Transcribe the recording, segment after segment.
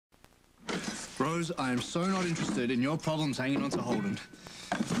Rose, I am so not interested in your problems hanging on to Holden.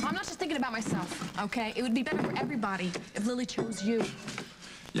 I'm not just thinking about myself, okay? It would be better for everybody if Lily chose you.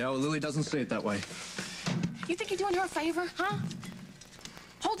 Yeah, well, Lily doesn't see it that way. You think you're doing her a favor, huh?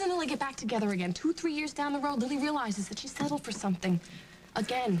 Holden and Lily get back together again. 2-3 years down the road, Lily realizes that she settled for something.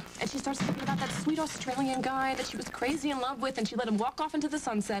 Again. And she starts thinking about that sweet Australian guy that she was crazy in love with, and she let him walk off into the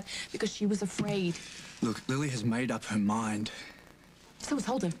sunset because she was afraid. Look, Lily has made up her mind. So is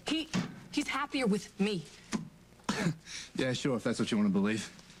Holden. He's happier with me. Yeah, sure, if that's what you want to believe.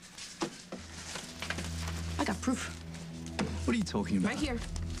 I got proof. What are you talking about? Right here.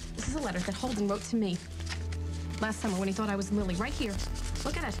 This is a letter that Holden wrote to me last summer when he thought I was Lily. Right here.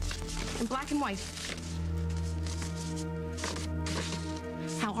 Look at it. In black and white.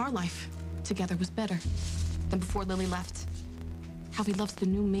 How our life together was better than before Lily left. How he loves the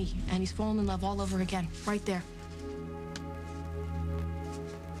new me, and he's fallen in love all over again. Right there.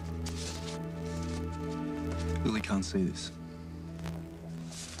 Lily can't see this.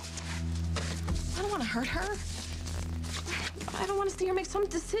 I don't want to hurt her. I don't want to see her make some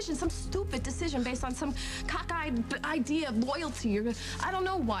decision, some stupid decision based on some cockeyed idea of loyalty or I don't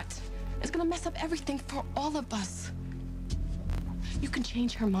know what. It's going to mess up everything for all of us. You can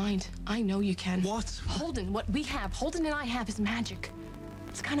change her mind. I know you can. What? Holden, what we have, Holden and I have is magic.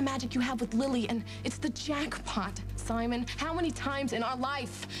 It's the kind of magic you have with Lily, and it's the jackpot, Simon. How many times in our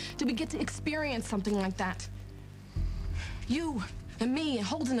life do we get to experience something like that? You and me and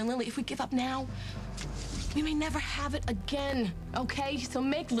Holden and Lily, if we give up now, we may never have it again, okay? So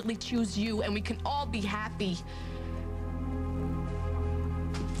make Lily choose you, and we can all be happy.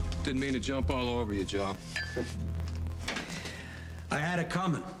 Didn't mean to jump all over you, Joe. I had it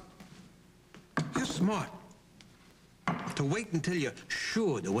coming. You're smart. To wait until you're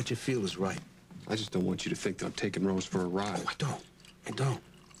sure that what you feel is right. I just don't want you to think that I'm taking Rose for a ride. Oh, I don't.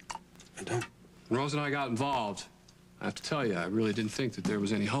 When Rose and I got involved, I have to tell you, I really didn't think that there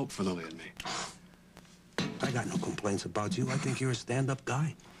was any hope for Lily and me. I got no complaints about you. I think you're a stand-up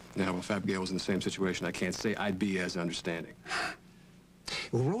guy. Now, well, if Abigail was in the same situation, I can't say I'd be as understanding.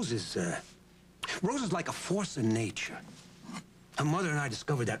 Well, Rose is like a force in nature. Her mother and I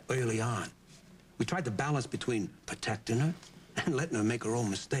discovered that early on. We tried to balance between protecting her and letting her make her own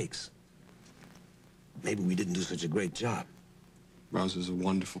mistakes. Maybe we didn't do such a great job. Rose is a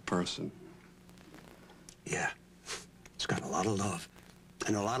wonderful person. Yeah. She's got a lot of love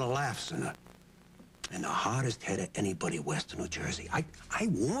and a lot of laughs in her. And the hardest head of anybody west of New Jersey. I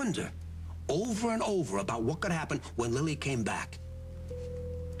warned her over and over about what could happen when Lily came back.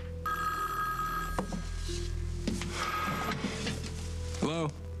 Hello?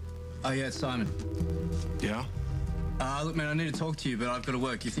 Oh, yeah, it's Simon. Yeah? Look, man, I need to talk to you, but I've got to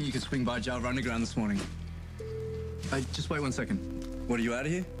work. You think you could swing by Java Underground this morning? Just wait 1 second. What, are you out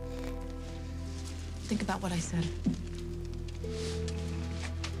of here? Think about what I said.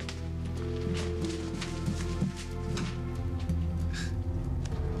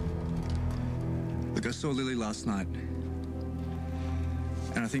 Look, I saw Lily last night.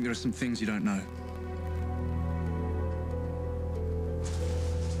 And I think there are some things you don't know.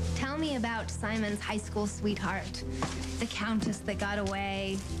 Tell me about Simon's high school sweetheart, the countess that got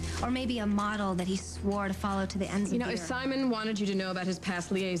away, or maybe a model that he swore to follow to the ends of the earth. If Simon wanted you to know about his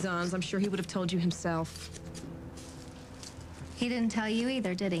past liaisons, I'm sure he would have told you himself. He didn't tell you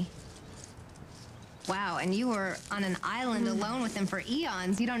either, did he? Wow, and you were on an island alone with him for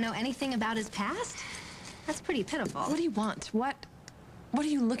eons. You don't know anything about his past? That's pretty pitiful. What do you want? What are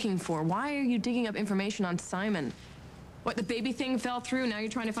you looking for? Why are you digging up information on Simon? What, the baby thing fell through, now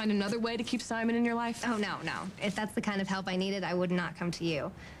you're trying to find another way to keep Simon in your life? Oh, no. If that's the kind of help I needed, I would not come to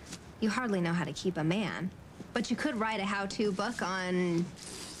you. You hardly know how to keep a man. But you could write a how-to book on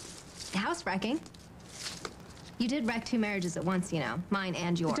house wrecking. You did wreck 2 marriages at once, you know, mine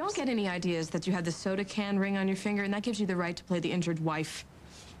and yours. Don't get any ideas that you had the soda can ring on your finger, and that gives you the right to play the injured wife.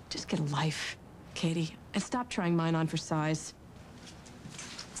 Just get a life, Katie, and stop trying mine on for size.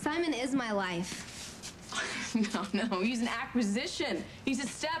 Simon is my life. No, he's an acquisition. He's a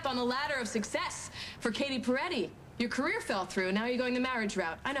step on the ladder of success for Katie Peretti. Your career fell through, now you're going the marriage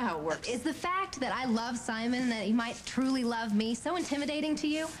route. I know how it works. Is the fact that I love Simon, that he might truly love me, so intimidating to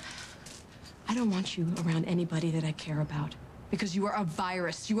you? I don't want you around anybody that I care about, because you are a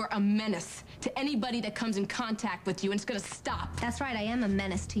virus. You are a menace to anybody that comes in contact with you, and it's gonna stop. That's right, I am a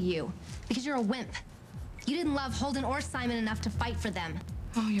menace to you, because you're a wimp. You didn't love Holden or Simon enough to fight for them.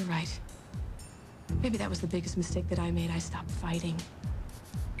 Oh, you're right. Maybe that was the biggest mistake that I made. I stopped fighting.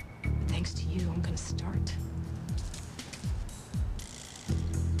 But thanks to you, I'm gonna start.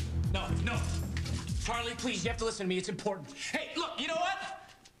 No. Charlie, please, you have to listen to me. It's important. Hey, look, you know what?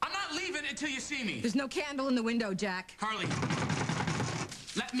 I'm not leaving until till you see me. There's no candle in the window, Jack. Carly,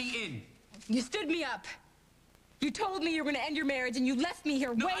 let me in. You stood me up. You told me you were going to end your marriage, and you left me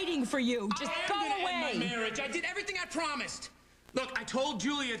here waiting for you. Just go away. I am gonna end my marriage. I did everything I promised. Look, I told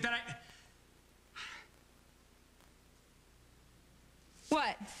Julia that I...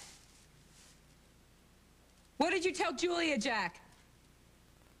 What? What did you tell Julia, Jack?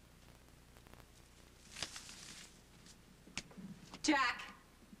 Jack.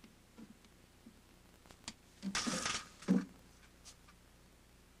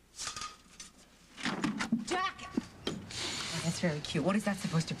 Jack! Oh, that's very cute. What is that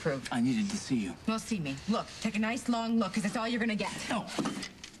supposed to prove? I needed to see you. Well, see me. Look, take a nice long look, because that's all you're gonna get. No.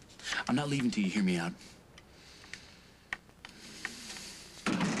 I'm not leaving till you hear me out.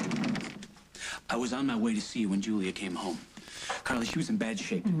 I was on my way to see you when Julia came home. Carly, she was in bad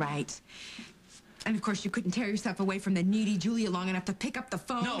shape. Right. And of course, you couldn't tear yourself away from the needy Julia long enough to pick up the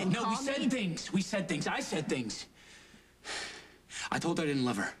phone and call we me. said things. We said things. I said things. I told her I didn't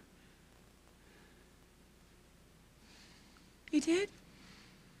love her. You did?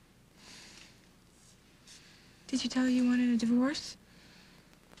 Did you tell her you wanted a divorce?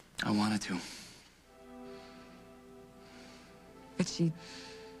 I wanted to. But she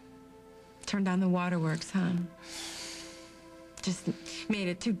turned on the waterworks, huh? Just made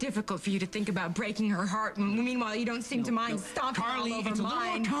it too difficult for you to think about breaking her heart. Meanwhile, you don't seem to mind stomping Carly, all over it's a little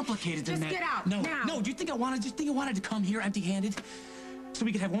mine. more complicated than that. Just get out now. No. Do you think I wanted to come here empty-handed? So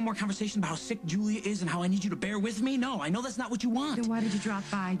we could have one more conversation about how sick Julia is and how I need you to bear with me? No, I know that's not what you want. Then why did you drop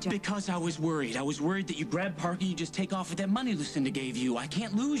by, Jack? Because I was worried. I was worried that you grab Parker and you just take off with that money Lucinda gave you. I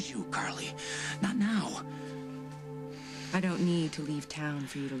can't lose you, Carly. Not now. I don't need to leave town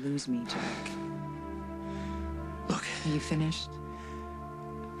for you to lose me, Jack. Look. Are you finished?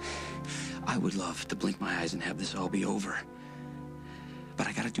 I would love to blink my eyes and have this all be over. But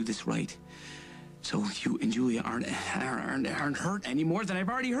I gotta do this right. So you and Julia aren't hurt any more than I've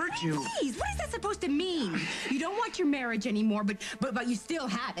already hurt you. Please, what is that supposed to mean? You don't want your marriage anymore, but you still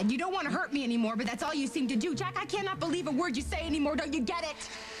have it. You don't want to hurt me anymore, but that's all you seem to do. Jack, I cannot believe a word you say anymore. Don't you get it?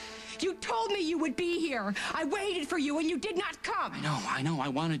 You told me you would be here. I waited for you, and you did not come. I know. I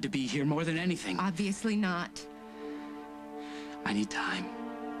wanted to be here more than anything. Obviously not. I need time.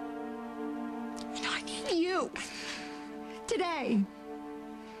 I need you. Today.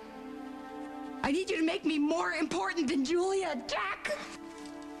 I need you to make me more important than Julia, Jack.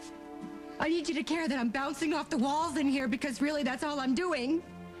 I need you to care that I'm bouncing off the walls in here because really that's all I'm doing.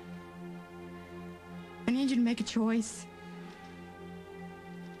 I need you to make a choice.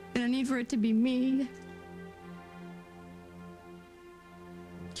 And I need for it to be me.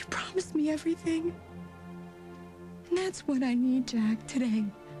 You promised me everything. And that's what I need, Jack, today.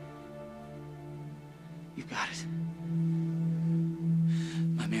 You got it.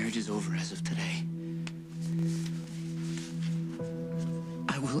 My marriage is over as of today.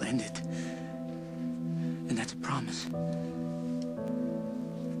 I will end it. And that's a promise.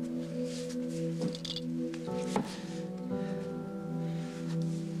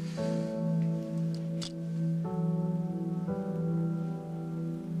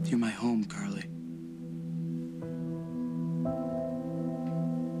 You're my home, Carly.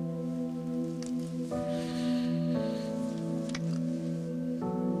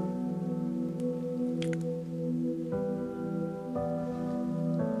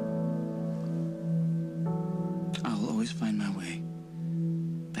 I'll always find my way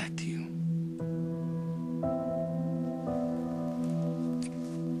back to you.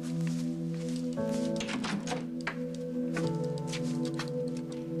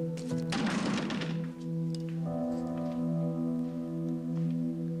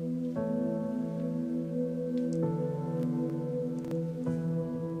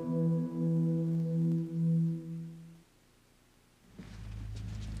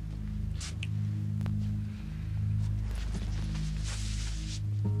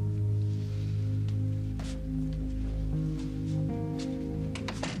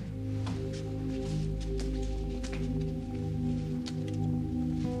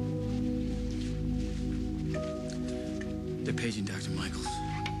 They're paging Dr. Michaels.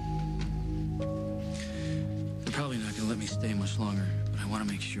 They're probably not going to let me stay much longer, but I want to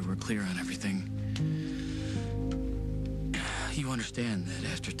make sure we're clear on everything. You understand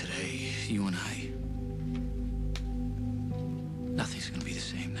that after today, you and I, nothing's going to be the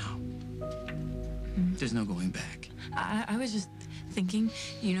same now. There's no going back. I was just thinking,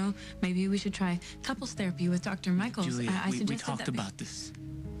 you know, maybe we should try couples therapy with Dr. Michaels. Julia, I we suggested talked that about this.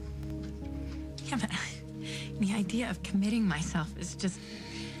 Yeah, but the idea of committing myself is just...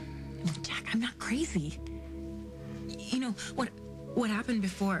 Jack, I'm not crazy. You know, what happened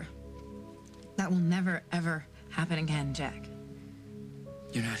before, That will never, ever happen again, Jack.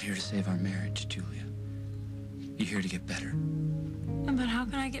 You're not here to save our marriage, Julia. You're here to get better. But how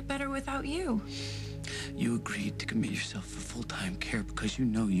can I get better without you? You agreed to commit yourself for full-time care because you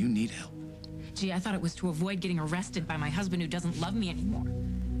know you need help. Gee, I thought it was to avoid getting arrested by my husband who doesn't love me anymore.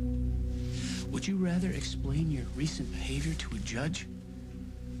 Would you rather explain your recent behavior to a judge?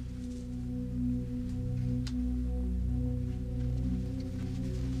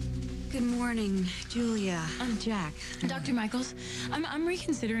 Good morning, Julia. I'm Jack. Dr. Michaels, I'm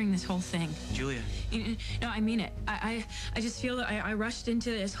reconsidering this whole thing. Julia. No, I mean it. I just feel that I rushed into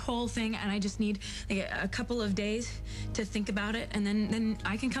this whole thing, and I just need like a couple of days to think about it, and then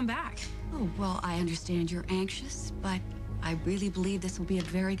I can come back. Oh, well, I understand you're anxious, but I really believe this will be a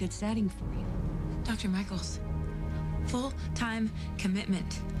very good setting for you. Dr. Michaels, full-time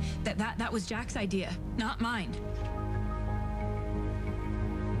commitment. That was Jack's idea, not mine.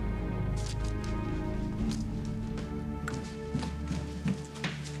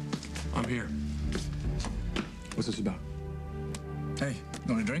 I'm here. What's this about? Hey,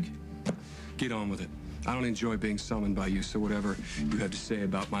 you want a drink? Get on with it. I don't enjoy being summoned by you, so whatever you have to say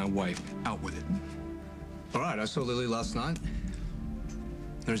about my wife, out with it. All right, I saw Lily last night.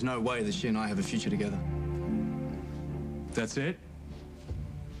 There's no way that she and I have a future together. That's it?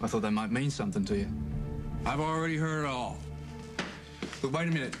 I thought that might mean something to you. I've already heard it all. But wait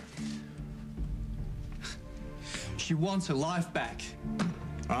a minute. She wants her life back.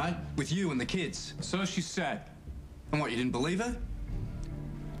 All right? With you and the kids. So she said. And what, you didn't believe her?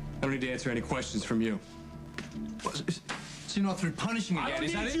 I don't need to answer any questions from you. What, so you're not through punishing again, I don't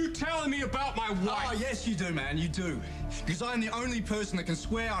is that need it? you telling me about my wife. Oh, yes, you do, man. You do. Because I'm the only person that can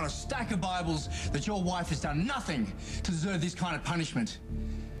swear on a stack of Bibles that your wife has done nothing to deserve this kind of punishment.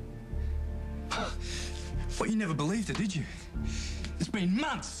 But you never believed it, did you? It's been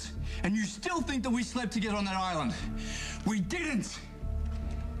months, and you still think that we slept together on that island. We didn't.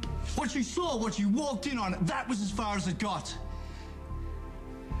 What you saw, what you walked in on, that was as far as it got.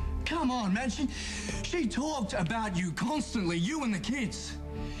 Come on, man. She talked about you constantly, you and the kids.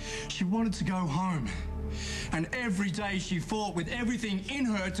 She wanted to go home. And every day she fought with everything in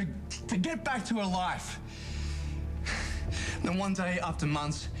her to get back to her life. Then one day, after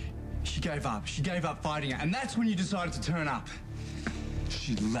months, she gave up. She gave up fighting it. And that's when you decided to turn up.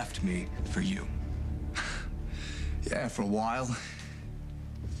 She left me for you. Yeah, for a while.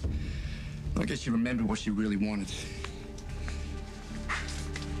 I guess she remembered what she really wanted.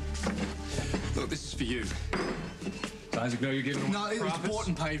 Look, this is for you. Does Isaac know you're giving him No, it was bought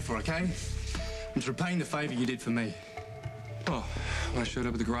and paid for, okay? It's repaying the favor you did for me. Oh, when I showed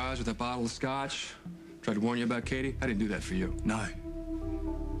up at the garage with that bottle of scotch, tried to warn you about Katie, I didn't do that for you. No.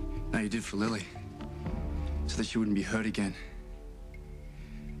 No, you did for Lily. So that she wouldn't be hurt again.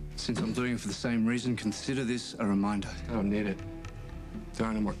 Since I'm doing it for the same reason, consider this a reminder. I don't need it. There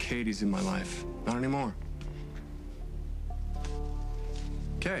aren't any more Katies in my life. Not anymore.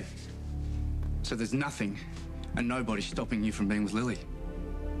 Okay. So there's nothing and nobody stopping you from being with Lily.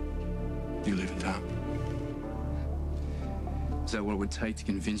 You live in town. Is that what it would take to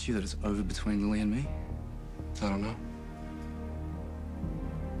convince you that it's over between Lily and me? I don't know.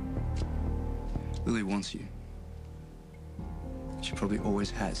 Lily wants you. She probably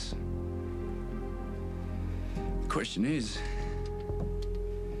always has. The question is,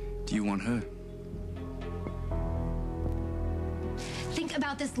 do you want her? Think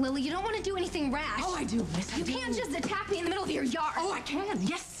about this, Lily. You don't want to do anything rash. Oh, I do, miss. You can't just attack me in the middle of your yard. Oh, I can.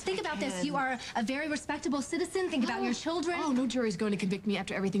 Yes. Think about this. You are a very respectable citizen. Think about your children. Oh, no jury's going to convict me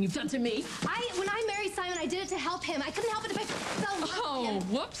after everything you've done to me. When I married Simon, I did it to help him. I couldn't help it if I fell in love Oh, with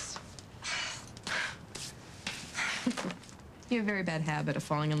him. whoops. You have a very bad habit of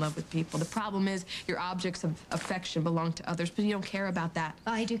falling in love with people. The problem is your objects of affection belong to others, but you don't care about that.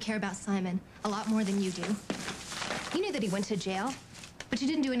 I do care about Simon a lot more than you do. You knew that he went to jail, but you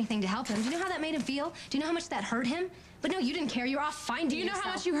didn't do anything to help him. Do you know how that made him feel? Do you know how much that hurt him? But no, you didn't care. You're off finding Do you know yourself.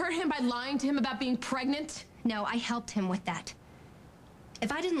 how much you hurt him by lying to him about being pregnant? No, I helped him with that.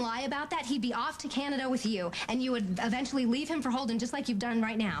 If I didn't lie about that, he'd be off to Canada with you, and you would eventually leave him for Holden, just like you've done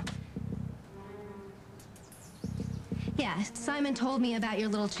right now. Yeah, Simon told me about your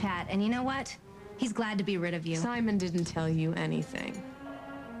little chat, and you know what? He's glad to be rid of you. Simon didn't tell you anything.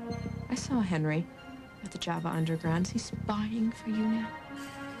 I saw Henry at the Java Underground. He's spying for you now.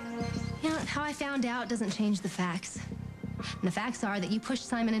 Yeah, how I found out doesn't change the facts. And the facts are that you pushed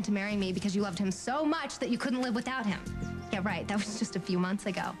Simon into marrying me because you loved him so much that you couldn't live without him. Yeah, right, that was just a few months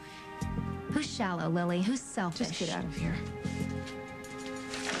ago. Who's shallow, Lily? Who's selfish? Just get out of here.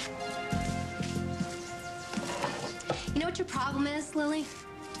 You know what your problem is, Lily?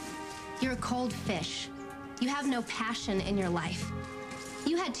 You're a cold fish. You have no passion in your life.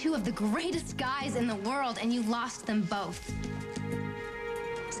 You had two of the greatest guys in the world, and you lost them both.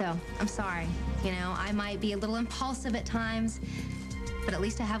 So, I'm sorry. You know, I might be a little impulsive at times, but at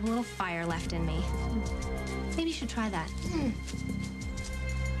least I have a little fire left in me. Maybe you should try that.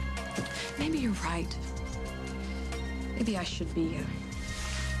 Maybe you're right. Maybe I should be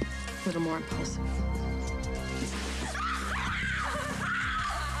a little more impulsive.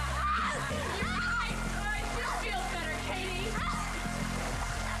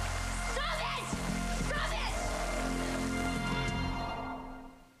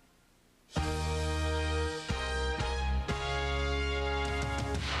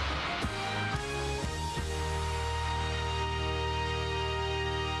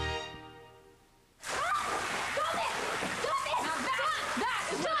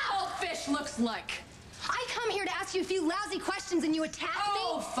 Like, I come here to ask you a few lousy questions and you attack me?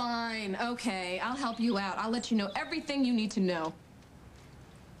 Oh, fine. Okay, I'll help you out. I'll let you know everything you need to know.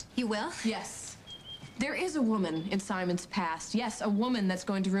 You will? Yes. There is a woman in Simon's past. Yes, a woman that's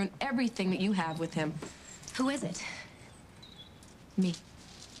going to ruin everything that you have with him. Who is it? Me.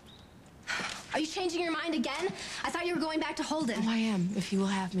 Are you changing your mind again? I thought you were going back to Holden. Oh, I am, if you will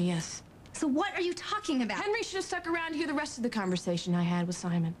have me, yes. So what are you talking about? Henry should have stuck around to hear the rest of the conversation I had with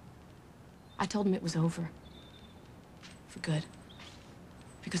Simon. I told him it was over. For good.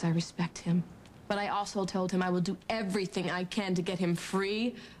 Because I respect him. But I also told him I will do everything I can to get him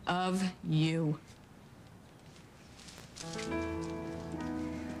free of you.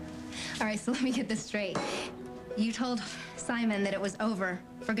 All right, so let me get this straight. You told Simon that it was over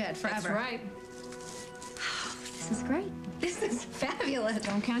for good, forever. That's right. Oh, this is great. This is fabulous.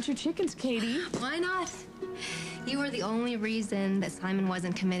 Don't count your chickens, Katie. Why not? You were the only reason that Simon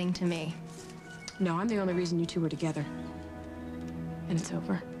wasn't committing to me. No, I'm the only reason you two were together. And it's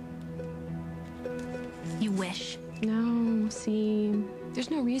over. You wish. No, see,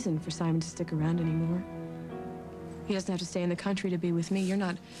 there's no reason for Simon to stick around anymore. He doesn't have to stay in the country to be with me. You're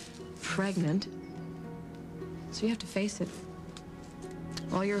not pregnant. So you have to face it.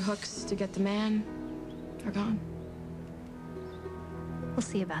 All your hooks to get the man are gone. We'll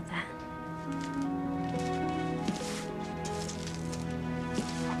see about that.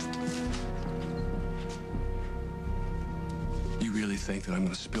 You really think that I'm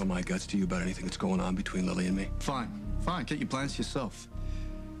going to spill my guts to you about anything that's going on between Lily and me? Fine, fine. Keep your plans to yourself.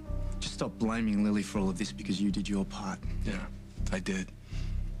 Just stop blaming Lily for all of this because you did your part. Yeah, I did.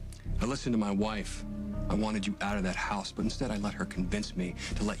 I listened to my wife. I wanted you out of that house, but instead I let her convince me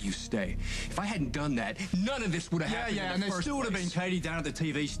to let you stay. If I hadn't done that, none of this would have happened in the and there first still would have been place. Katie down at the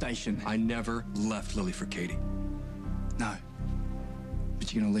TV station. I never left Lily for Katie. No.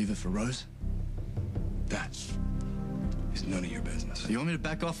 But you're gonna leave her for Rose? That is none of your business. So you want me to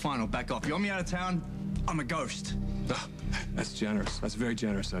back off? Fine, I'll back off. You want me out of town? I'm a ghost. Oh, that's generous. That's very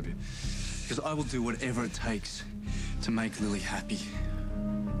generous of you. Because I will do whatever it takes to make Lily happy.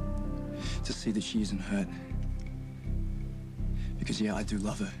 To see that she isn't hurt. Because, yeah, I do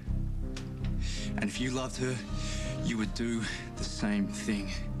love her. And if you loved her, you would do the same thing.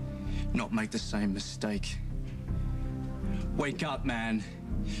 Not make the same mistake. Wake up, man.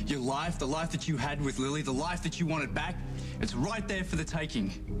 Your life, the life that you had with Lily, the life that you wanted back, it's right there for the taking.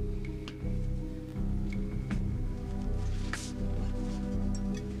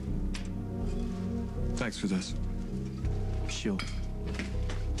 Thanks for this. Sure.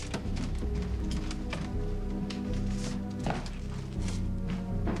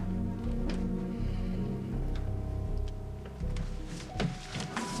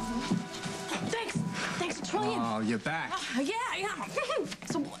 Thanks a trillion. Oh, you're back. Yeah.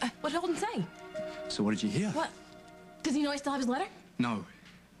 So, what did Holden say? So what did you hear? What? Does he know I still have his letter? No.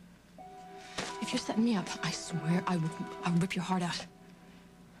 If you're setting me up, I swear I'll rip your heart out.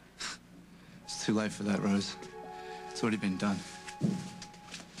 It's too late for that, Rose. It's already been done.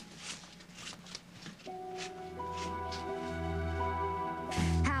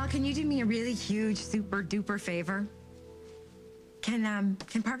 Hal, can you do me a really huge, super duper favor? Can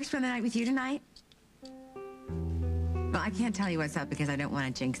Parker spend the night with you tonight? Well, I can't tell you what's up because I don't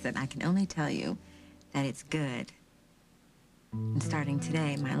want to jinx it. I can only tell you that it's good. And starting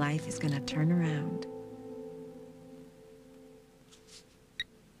today, my life is going to turn around.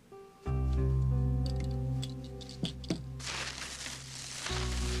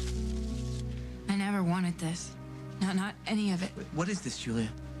 I never wanted this. Not any of it. What is this, Julia?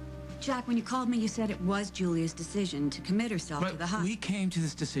 Jack, when you called me, you said it was Julia's decision to commit herself to the hunt. We came to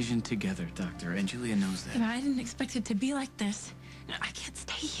this decision together, Doctor, and Julia knows that. But I didn't expect it to be like this. I can't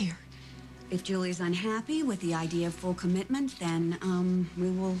stay here. If Julia's unhappy with the idea of full commitment, then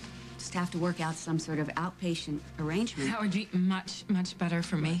we will just have to work out some sort of outpatient arrangement. That would be much, much better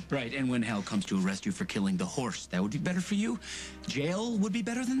for me. Right, and when hell comes to arrest you for killing the horse, that would be better for you? Jail would be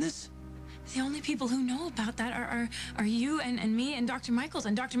better than this? The only people who know about that are you and me and Dr. Michaels.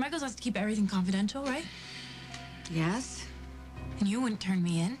 And Dr. Michaels has to keep everything confidential, right? Yes? And you wouldn't turn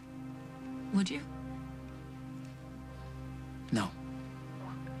me in, would you? No.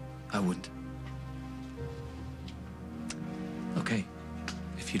 I wouldn't. Okay.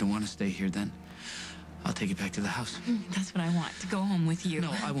 If you don't want to stay here, then I'll take you back to the house. That's what I want, to go home with you.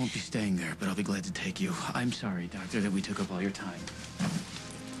 No, I won't be staying there, but I'll be glad to take you. I'm sorry, Doctor, that we took up all your time.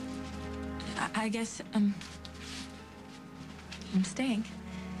 I guess, I'm staying.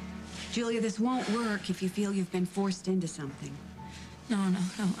 Julia, this won't work if you feel you've been forced into something. No.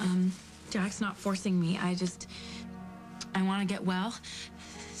 Jack's not forcing me. I want to get well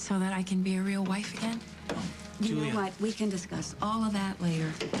so that I can be a real wife again. You know what? We can discuss all of that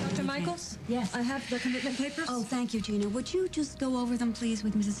later. Dr. Michaels? Yes. I have the commitment papers. Oh, thank you, Gina. Would you just go over them, please,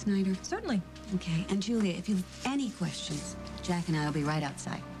 with Mrs. Snyder? Certainly. Okay. And Julia, if you have any questions, Jack and I will be right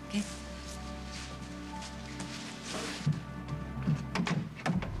outside, okay?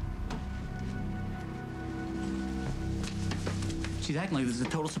 She's acting like this is a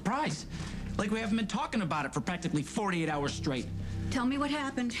total surprise. Like we haven't been talking about it for practically 48 hours straight. Tell me what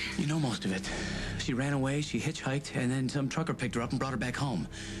happened. You know most of it. She ran away, she hitchhiked, and then some trucker picked her up and brought her back home.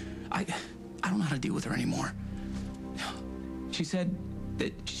 I don't know how to deal with her anymore. She said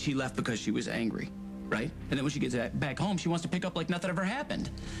that she left because she was angry, right? And then when she gets back home, she wants to pick up like nothing ever happened.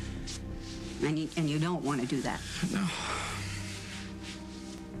 And you don't want to do that. No.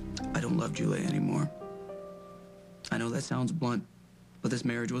 I don't love Julia anymore. I know that sounds blunt, but this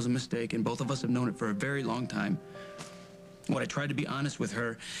marriage was a mistake, and both of us have known it for a very long time. When I tried to be honest with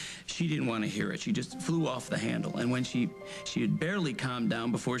her, she didn't want to hear it. She just flew off the handle. And when she had barely calmed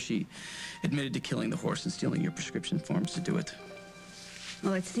down before she admitted to killing the horse and stealing your prescription forms to do it.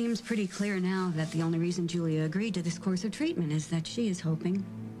 Well, it seems pretty clear now that the only reason Julia agreed to this course of treatment is that she is hoping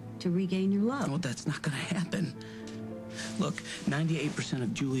to regain your love. Well, that's not going to happen. Look, 98%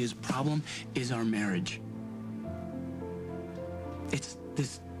 of Julia's problem is our marriage. It's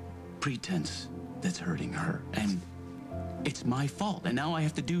this pretense that's hurting her, and it's my fault, and now I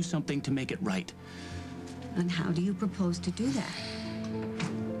have to do something to make it right. And how do you propose to do that?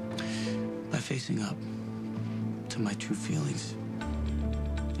 By facing up to my true feelings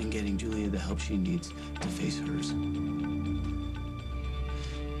and getting Julia the help she needs to face hers.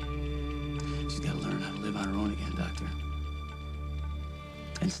 She's got to learn how to live on her own again, Doctor.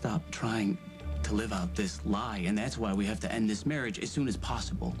 And stop trying to live out this lie, and that's why we have to end this marriage as soon as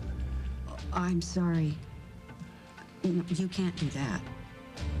possible. I'm sorry. No, you can't do that.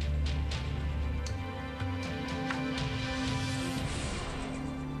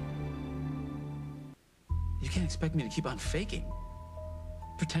 You can't expect me to keep on faking.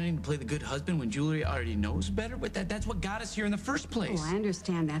 Pretending to play the good husband when Julia already knows better, but that's what got us here in the first place. Oh, I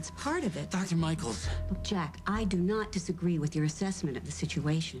understand that's part of it. Dr. Michaels. Look, Jack, I do not disagree with your assessment of the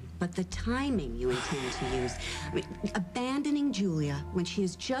situation, but the timing you intend to use, abandoning Julia when she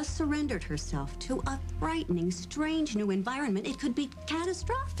has just surrendered herself to a frightening, strange new environment, it could be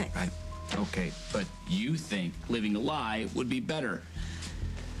catastrophic. Right. Okay, but you think living a lie would be better.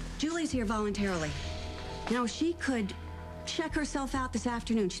 Julie's here voluntarily. Now, she could check herself out this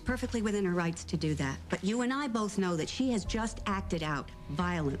afternoon. She's perfectly within her rights to do that. But you and I both know that she has just acted out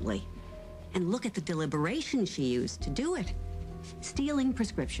violently. And look at the deliberation she used to do it. Stealing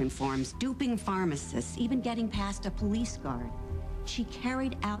prescription forms, duping pharmacists, even getting past a police guard. She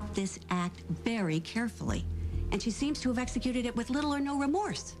carried out this act very carefully. And she seems to have executed it with little or no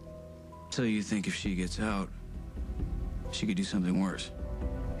remorse. So you think if she gets out, she could do something worse?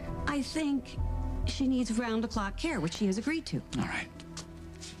 I think she needs round-the-clock care, which she has agreed to. All right.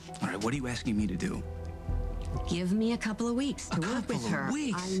 All right, what are you asking me to do? Give me a couple of weeks to work with her.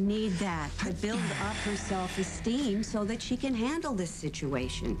 I need that to build up her self-esteem so that she can handle this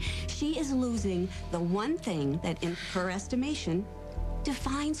situation. She is losing the one thing that, in her estimation,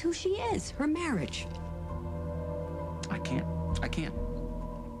 defines who she is, her marriage. I can't.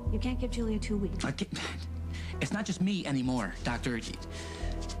 You can't give Julia 2 weeks. I can't. It's not just me anymore, Doctor.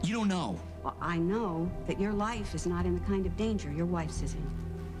 You don't know. Well, I know that your life is not in the kind of danger your wife's is in.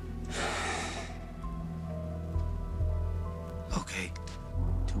 Okay.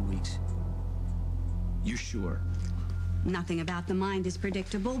 2 weeks. You sure? Nothing about the mind is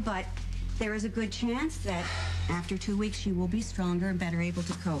predictable, but there is a good chance that after 2 weeks she will be stronger and better able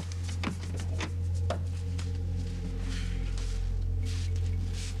to cope.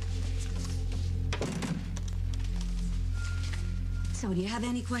 So So, do you have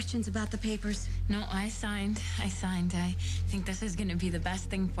any questions about the papers? No, I signed. I think this is gonna be the best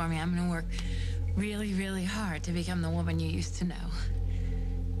thing for me. I'm gonna work really, really hard to become the woman you used to know.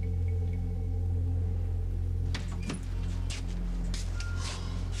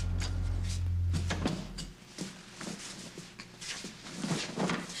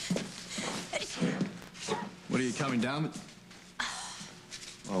 What are you coming down with?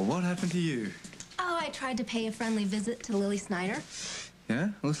 Oh, what happened to you? Oh, I tried to pay a friendly visit to Lily Snyder. Yeah?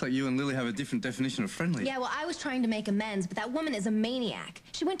 Looks like you and Lily have a different definition of friendly. Yeah, well, I was trying to make amends, but that woman is a maniac.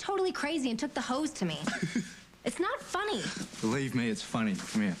 She went totally crazy and took the hose to me. It's not funny. Believe me, it's funny.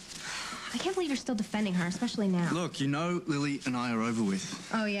 Come here. I can't believe you're still defending her, especially now. Look, you know Lily and I are over with.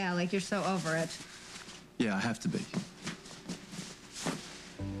 Oh, yeah, like you're so over it. Yeah, I have to be.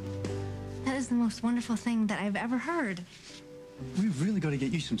 That is the most wonderful thing that I've ever heard. We've really got to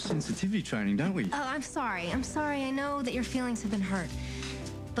get you some sensitivity training, don't we? Oh, I'm sorry. I'm sorry. I know that your feelings have been hurt.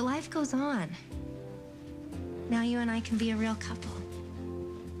 But life goes on. Now you and I can be a real couple.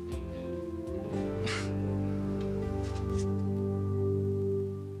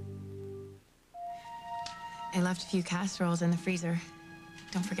 I left a few casseroles in the freezer.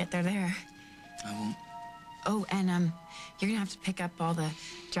 Don't forget they're there. I won't. Oh, and you're gonna have to pick up all the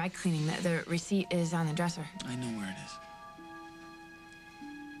dry cleaning. The receipt is on the dresser. I know where it is.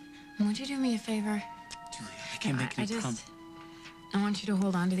 Would you do me a favor? Julia, I can't make any promises. I want you to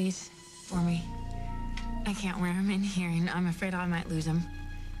hold on to these for me. I can't wear them in here, and I'm afraid I might lose them.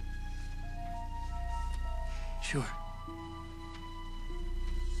 Sure.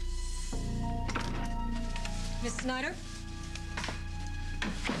 Miss Snyder?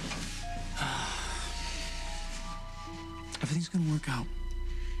 Everything's gonna work out.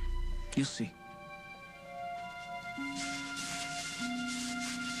 You'll see.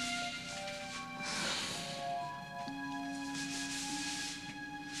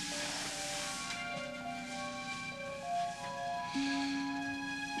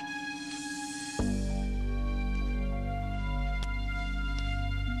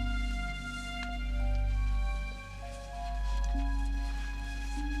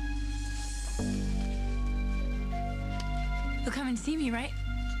 You'll come and see me, right?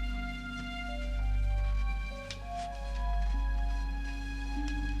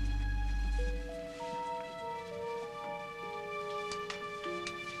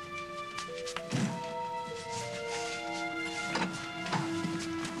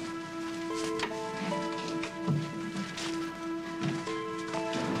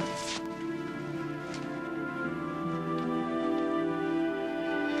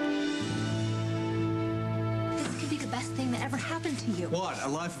 What, a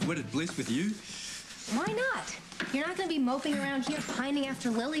life of wedded bliss with you? Why not? You're not going to be moping around here pining after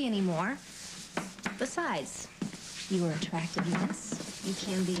Lily anymore. Besides, you were attractive once. You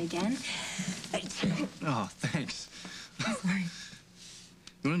can be again. Oh, thanks. Sorry.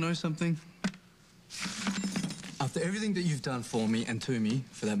 You want to know something? After everything that you've done for me, and to me,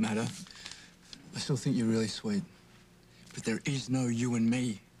 for that matter, I still think you're really sweet. But there is no you and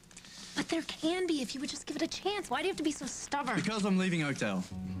me. But there can be if you would just give it a chance. Why do you have to be so stubborn? Because I'm leaving Oakdale.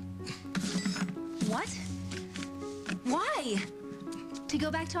 What? Why? To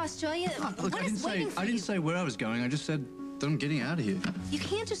go back to Australia? Look, I didn't say where I was going. I just said that I'm getting out of here. You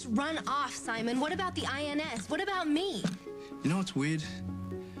can't just run off, Simon. What about the INS? What about me? You know what's weird?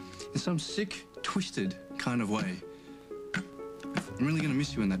 In some sick, twisted kind of way, I'm really gonna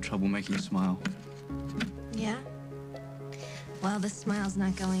miss you in that trouble-making smile. Yeah? Well, this smile's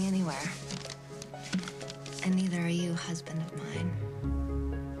not going anywhere. And neither are you, husband of mine.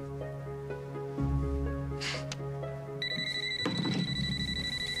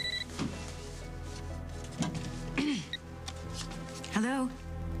 Hello.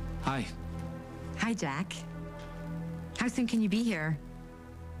 Hi. Hi, Jack. How soon can you be here?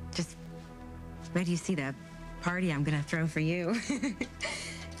 Just wait till you see the party I'm gonna throw for you.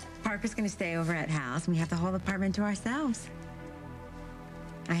 Parker's gonna stay over at house, and we have the whole apartment to ourselves.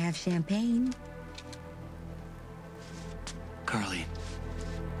 I have champagne. Carly.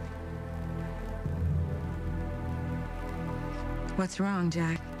 What's wrong,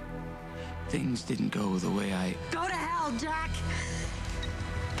 Jack? Things didn't go the way I... Go to hell, Jack!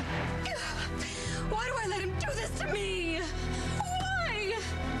 Why do I let him do this to me? Why?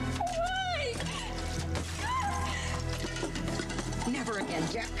 Why? Never again,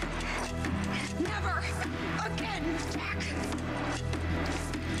 Jack. Never again, Jack.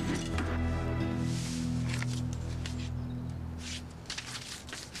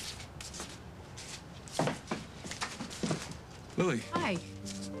 Lily. Hi.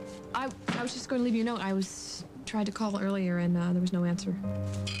 I was just going to leave you a note. I was tried to call earlier and there was no answer.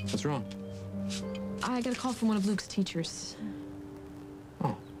 What's wrong? I got a call from one of Luke's teachers.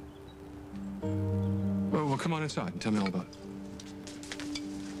 Oh. Well, come on inside and tell me all about it.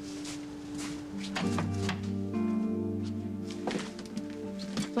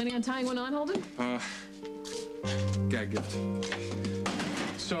 Planning on tying one on, Holden? Gag gift.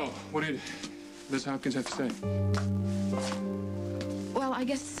 So, what did Miss Hopkins have to say? Well, I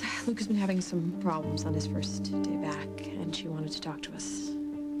guess Luke has been having some problems on his first day back, and she wanted to talk to us.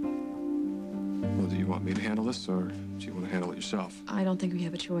 Well, do you want me to handle this, or do you want to handle it yourself? I don't think we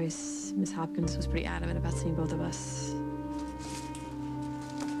have a choice. Miss Hopkins was pretty adamant about seeing both of us.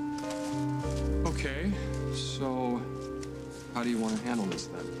 Okay, so how do you want to handle this,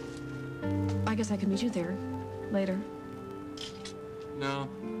 then? I guess I could meet you there later. No,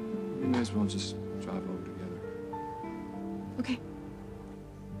 we may as well just drive over together. Okay.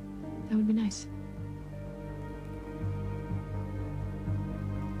 That would be nice.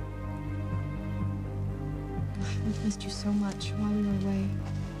 We've missed you so much while we were away.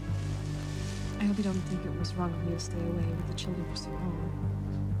 I hope you don't think it was wrong of me to stay away with the children for so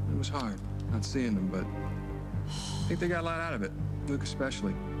long. It was hard, not seeing them, but I think they got a lot out of it. Luke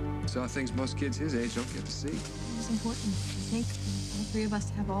especially. Saw things most kids his age don't get to see. It was important, I think, for all three of us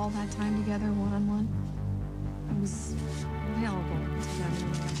to have all that time together, one-on-one. I was available to them when I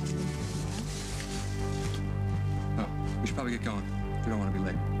hadn't been for a while. Oh, we should probably get going. We don't want to be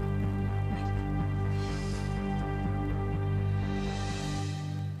late.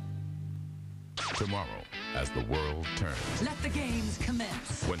 Tomorrow, as the world turns. Let the games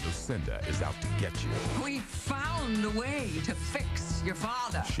commence. When Lucinda is out to get you. We found a way to fix your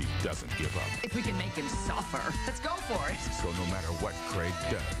father. She doesn't give up. If we can make him suffer, let's go for it. So no matter what Craig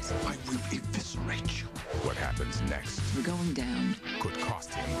does, I will eviscerate you. what happens next We're going down. could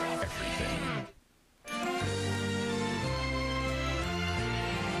cost him everything.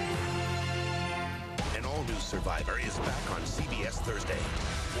 An all-new Survivor is back on CBS Thursday.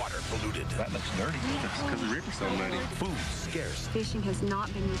 Water polluted. That looks dirty. That's because the river's so muddy. Food scarce. Fishing has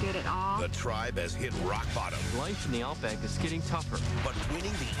not been good at all. The tribe has hit rock bottom. Life in the outback is getting tougher. But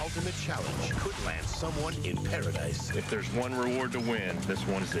winning the ultimate challenge could land someone in paradise. If there's one reward to win, this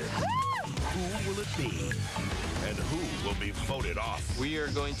one's it. Who will it be? And who will be voted off? We are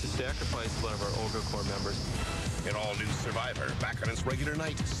going to sacrifice one of our Olga Corps members. An all-new Survivor, back on its regular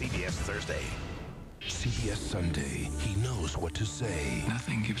night, CBS Thursday. CBS Sunday. He knows what to say.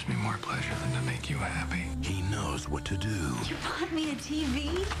 Nothing gives me more pleasure than to make you happy. He knows what to do. You bought me a TV?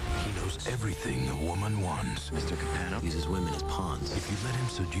 He knows everything a woman wants. Mr. Capano uses women as pawns. If you let him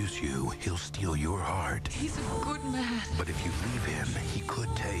seduce you, he'll steal your heart. He's a good man. But if you leave him, he could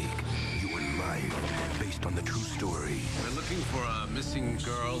take your life. Based on the true story. We're looking for a missing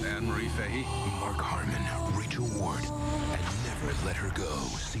girl, Anne-Marie Fahey. Mark Harmon, Rachel Ward, and Never Let Her Go.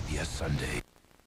 CBS Sunday.